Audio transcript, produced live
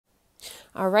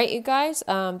All right, you guys,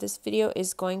 this video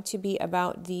is going to be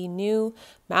about the new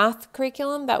math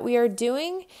curriculum that we are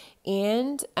doing,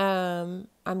 and I'm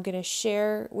going to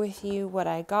share with you what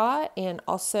I got, and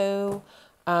also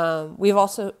we've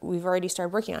already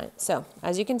started working on it. So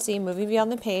as you can see, moving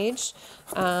beyond the page,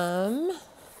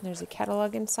 there's a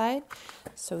catalog inside.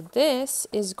 So this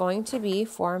is going to be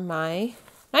for my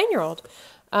 9-year-old.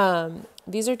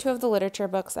 These are two of the literature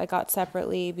books I got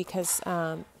separately because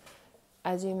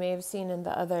as you may have seen in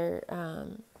the other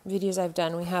videos I've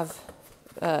done, we have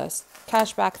a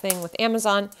cashback thing with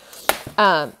Amazon.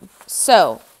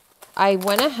 So I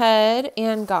went ahead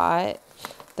and got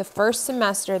the first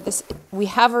semester. We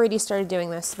have already started doing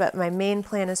this, but my main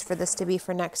plan is for this to be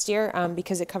for next year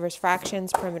because it covers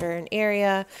fractions, perimeter, and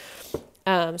area.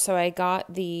 So I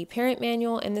got the parent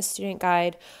manual and the student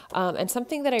guide, and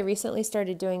something that I recently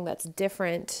started doing that's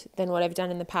different than what I've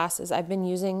done in the past is I've been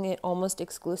using it almost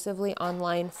exclusively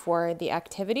online for the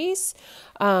activities,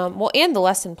 and the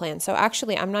lesson plan. So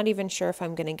actually, I'm not even sure if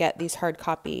I'm going to get these hard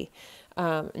copy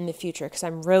in the future because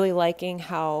I'm really liking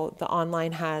how the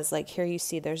online has, like here you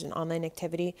see there's an online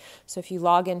activity. So if you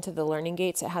log into the Learning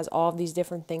Gates, it has all of these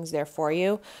different things there for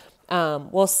you.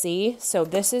 We'll see. So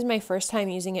this is my first time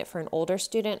using it for an older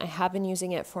student. I have been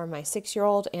using it for my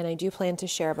 6-year-old, and I do plan to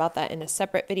share about that in a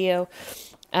separate video.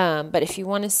 But if you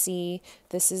want to see,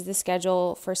 this is the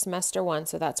schedule for semester 1.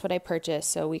 So that's what I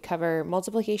purchased. So we cover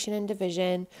multiplication and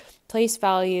division, place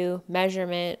value,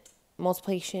 measurement,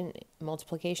 multiplication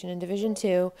and division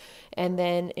 2. And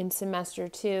then in semester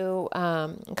 2,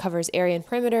 covers area and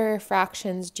perimeter,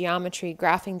 fractions, geometry,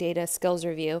 graphing data, skills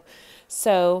review.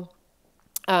 So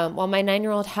while my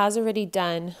 9-year-old has already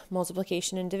done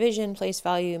multiplication and division, place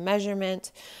value,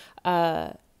 measurement,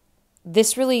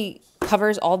 this really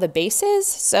covers all the bases.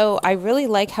 So I really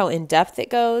like how in-depth it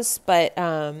goes. But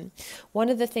one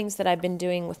of the things that I've been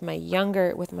doing with my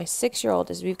 6-year-old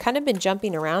is we've kind of been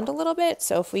jumping around a little bit.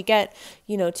 So if we get,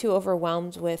 too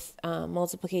overwhelmed with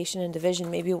multiplication and division,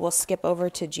 maybe we'll skip over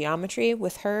to geometry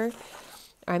with her.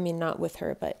 I mean, not with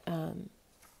her, but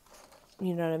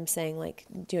you know what I'm saying, like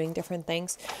doing different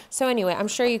things. So anyway, I'm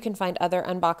sure you can find other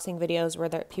unboxing videos where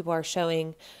people are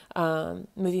showing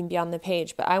moving beyond the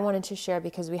page, but I wanted to share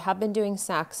because we have been doing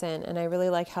Saxon, and I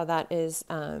really like how that is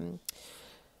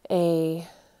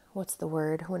what's the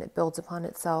word when it builds upon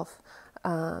itself,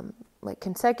 like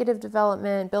consecutive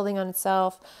development, building on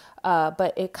itself,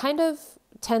 but it kind of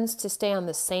tends to stay on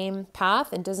the same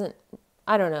path and doesn't,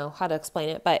 I don't know how to explain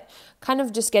it, but kind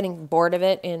of just getting bored of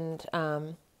it and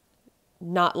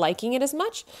not liking it as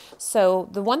much. So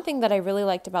the one thing that I really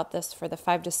liked about this for the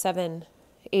 5 to 7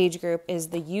 age group is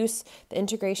the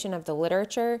integration of the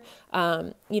literature.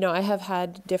 I have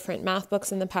had different math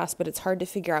books in the past, but it's hard to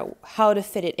figure out how to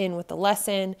fit it in with the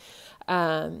lesson.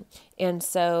 And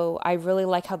so I really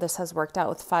like how this has worked out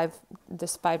with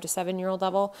this 5 to 7-year-old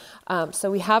level.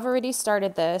 So we have already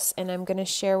started this, and I'm going to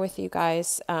share with you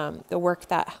guys the work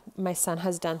that my son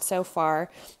has done so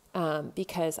far,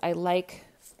 because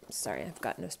sorry, I've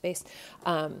got no space.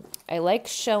 I like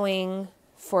showing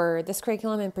for this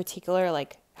curriculum in particular,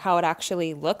 like how it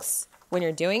actually looks when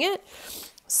you're doing it.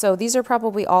 So these are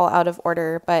probably all out of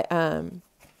order, but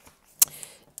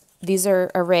these are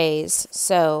arrays.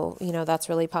 So, that's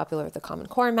really popular with the Common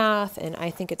Core math, and I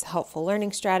think it's a helpful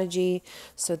learning strategy.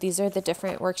 So these are the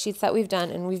different worksheets that we've done,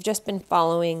 and we've just been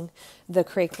following the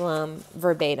curriculum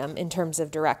verbatim in terms of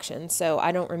direction. So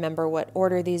I don't remember what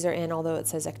order these are in, although it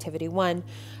says activity 1.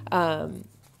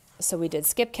 So we did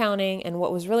skip counting, and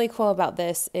what was really cool about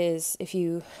this is if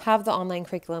you have the online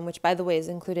curriculum, which by the way is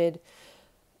included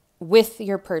with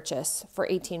your purchase for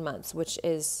 18 months, which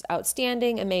is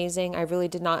outstanding, amazing. I really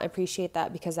did not appreciate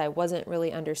that because I wasn't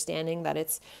really understanding that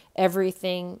it's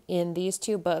everything in these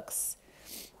 2 books.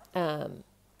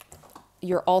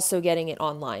 You're also getting it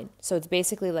online. So it's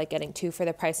basically like getting 2 for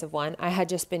the price of 1. I had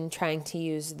just been trying to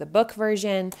use the book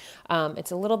version.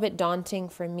 It's a little bit daunting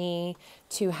for me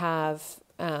to have,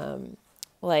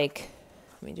 let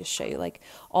me just show you like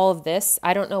all of this.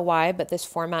 I don't know why, but this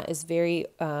format is very,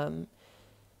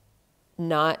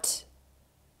 not,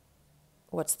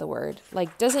 what's the word?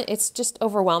 It's just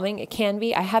overwhelming. It can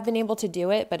be. I have been able to do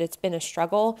it, but it's been a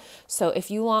struggle. So if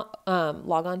you log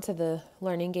on to the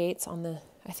Learning Gates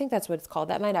I think that's what it's called.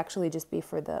 That might actually just be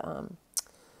for the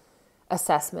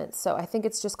assessments. So I think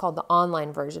it's just called the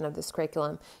online version of this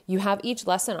curriculum. You have each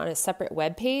lesson on a separate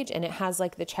web page, and it has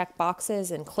like the check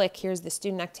boxes and click, here's the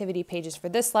student activity pages for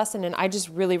this lesson. And I just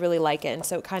really, really like it. And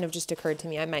so it kind of just occurred to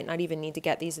me, I might not even need to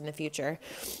get these in the future,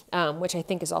 which I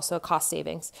think is also a cost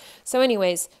savings. So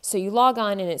anyways, so you log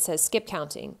on and it says skip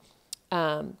counting.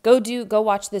 go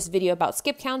watch this video about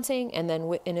skip counting, and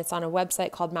then and it's on a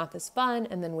website called Math is Fun,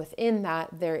 and then within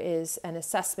that there is an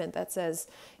assessment that says,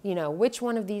 which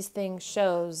one of these things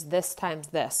shows this times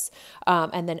this,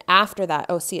 and then after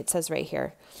that, see, it says right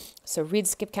here, so read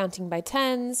skip counting by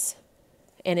tens,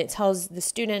 and it tells the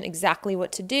student exactly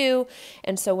what to do.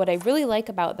 And so what I really like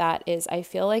about that is I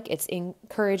feel like it's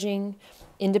encouraging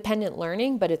independent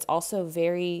learning, but it's also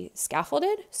very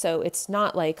scaffolded. So it's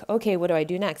not like, okay, what do I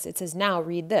do next? It says, now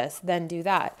read this, then do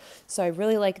that. So I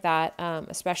really like that,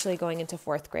 especially going into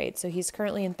 4th grade. So he's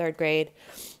currently in 3rd grade,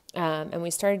 and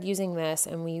we started using this,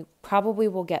 and we probably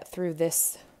will get through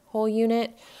this whole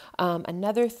unit.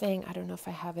 Another thing, I don't know if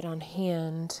I have it on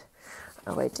hand.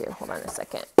 Oh, I do. Hold on a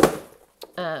second.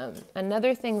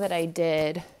 Another thing that I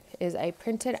did is I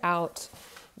printed out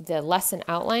the lesson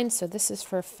outline. So this is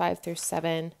for 5 through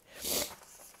 7.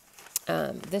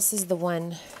 This is the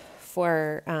one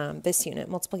for this unit,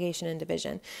 multiplication and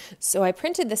division. So I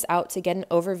printed this out to get an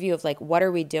overview of like, what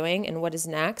are we doing and what is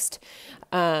next,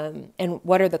 and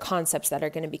what are the concepts that are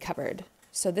going to be covered.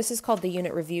 So this is called the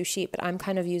unit review sheet, but I'm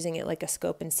kind of using it like a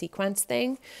scope and sequence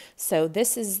thing. So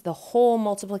this is the whole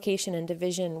multiplication and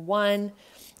division 1.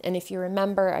 And if you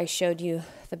remember, I showed you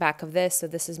the back of this. So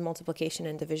this is multiplication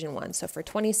and division 1. So for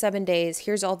 27 days,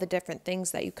 here's all the different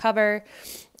things that you cover.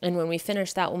 And when we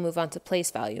finish that, we'll move on to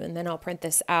place value. And then I'll print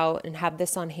this out and have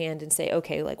this on hand and say,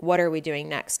 okay, like, what are we doing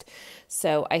next?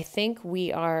 So I think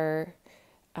we are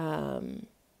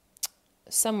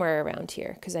somewhere around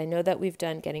here, because I know that we've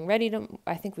done getting ready to,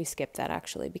 I think we skipped that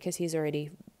actually, because he's already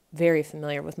very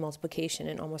familiar with multiplication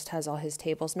and almost has all his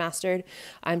tables mastered.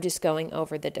 I'm just going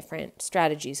over the different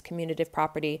strategies, commutative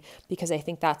property, because I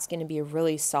think that's going to be a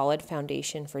really solid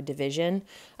foundation for division,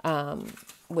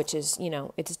 which is,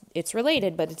 it's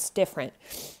related, but it's different.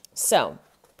 So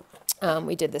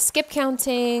we did the skip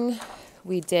counting,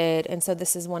 and so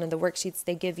this is one of the worksheets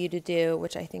they give you to do,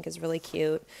 which I think is really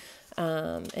cute.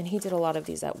 And he did a lot of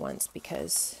these at once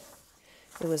because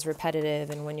it was repetitive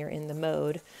and when you're in the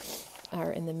mode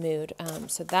or in the mood.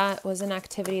 So that was an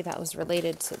activity that was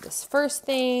related to this first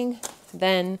thing.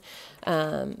 Then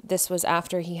this was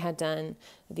after he had done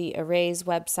the arrays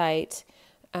website,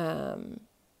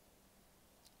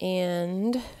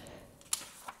 and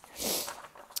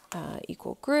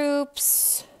equal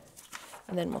groups,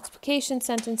 and then multiplication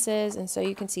sentences. And so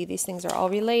you can see these things are all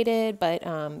related, but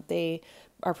they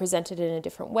are presented in a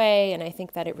different way. And I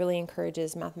think that it really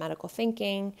encourages mathematical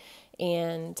thinking.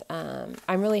 And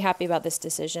I'm really happy about this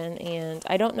decision. And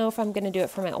I don't know if I'm going to do it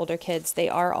for my older kids. They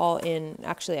are all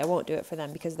actually, I won't do it for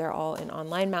them because they're all in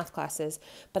online math classes.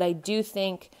 But I do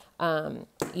think,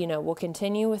 we'll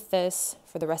continue with this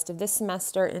for the rest of this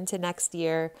semester into next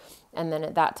year. And then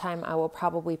at that time, I will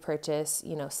probably purchase,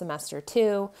 semester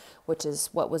 2, which is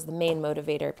what was the main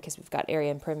motivator, because we've got area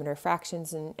and perimeter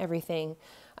fractions and everything.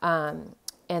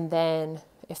 And then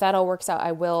if that all works out,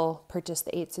 I will purchase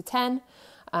the 8 to 10.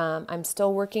 I'm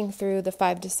still working through the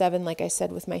 5 to 7, like I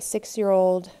said, with my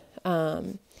 6-year-old.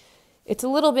 It's a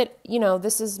little bit,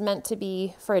 this is meant to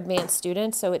be for advanced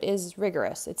students, so it is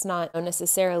rigorous. It's not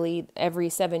necessarily every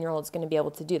 7-year-old is going to be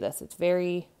able to do this. It's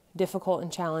very difficult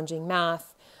and challenging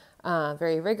math,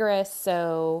 very rigorous.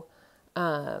 So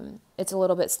it's a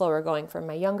little bit slower going for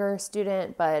my younger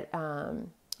student, but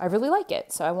I really like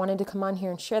it. So I wanted to come on here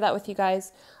and share that with you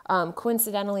guys.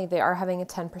 Coincidentally, they are having a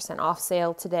 10% off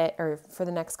sale today, or for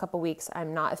the next couple weeks.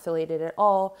 I'm not affiliated at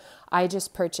all. I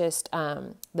just purchased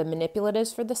the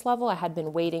manipulatives for this level. I had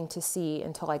been waiting to see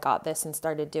until I got this and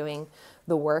started doing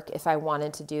the work if I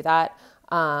wanted to do that.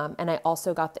 And I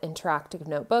also got the interactive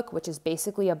notebook, which is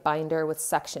basically a binder with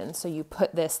sections. So you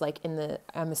put this like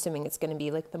I'm assuming it's going to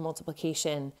be like the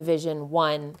multiplication division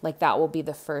 1, like that will be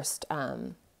the first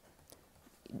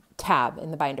tab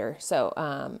in the binder. So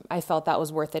I felt that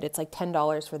was worth it. It's like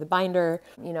 $10 for the binder.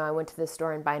 I went to the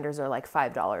store and binders are like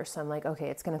 $5. So I'm like, okay,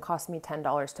 it's going to cost me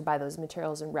 $10 to buy those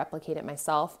materials and replicate it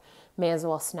myself. May as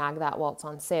well snag that while it's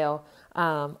on sale.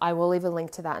 I will leave a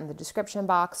link to that in the description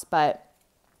box, but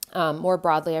more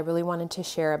broadly, I really wanted to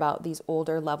share about these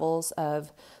older levels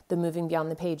of the moving beyond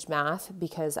the page math,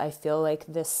 because I feel like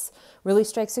this really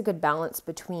strikes a good balance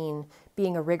between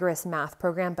being a rigorous math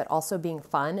program, but also being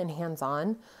fun and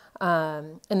hands-on.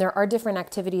 And there are different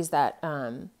activities that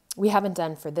we haven't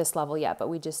done for this level yet, but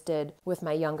we just did with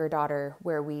my younger daughter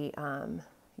where we,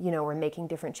 we're making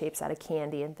different shapes out of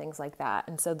candy and things like that.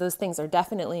 And so those things are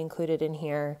definitely included in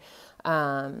here.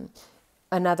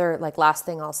 Another last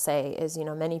thing I'll say is,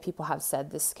 many people have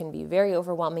said this can be very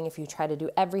overwhelming if you try to do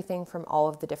everything from all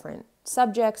of the different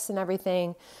subjects and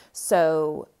everything.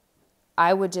 So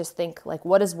I would just think like,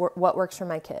 what works for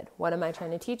my kid? What am I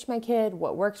trying to teach my kid?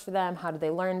 What works for them? How do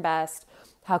they learn best?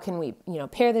 How can we,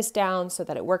 pare this down so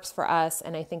that it works for us?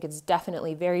 And I think it's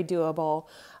definitely very doable,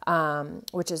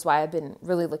 which is why I've been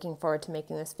really looking forward to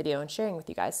making this video and sharing with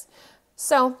you guys.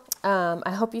 So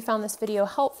I hope you found this video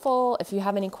helpful. If you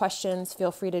have any questions,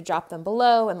 feel free to drop them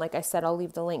below. And like I said, I'll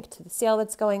leave the link to the sale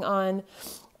that's going on.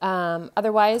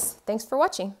 Otherwise, thanks for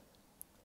watching.